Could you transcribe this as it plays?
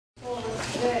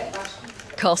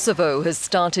Kosovo has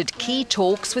started key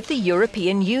talks with the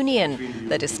European Union.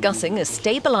 They're discussing a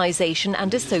stabilisation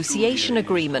and association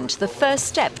agreement, the first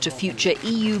step to future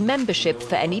EU membership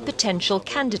for any potential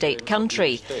candidate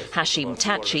country. Hashim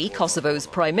Thaci, Kosovo's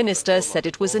Prime Minister, said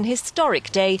it was an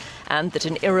historic day and that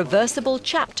an irreversible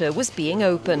chapter was being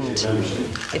opened.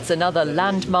 It's another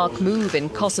landmark move in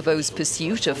Kosovo's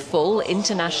pursuit of full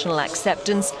international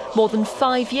acceptance, more than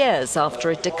 5 years after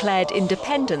it declared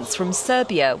independence from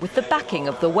Serbia with the backing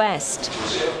of the West.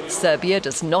 Serbia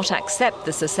does not accept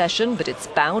the secession, but it's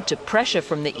bowed to pressure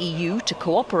from the EU to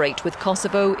cooperate with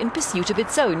Kosovo in pursuit of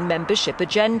its own membership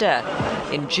agenda.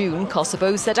 In June,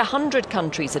 Kosovo said 100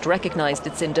 countries had recognised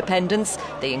its independence.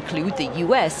 They include the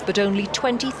US, but only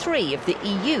 23 of the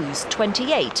EU's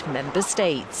 28 member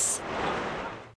states.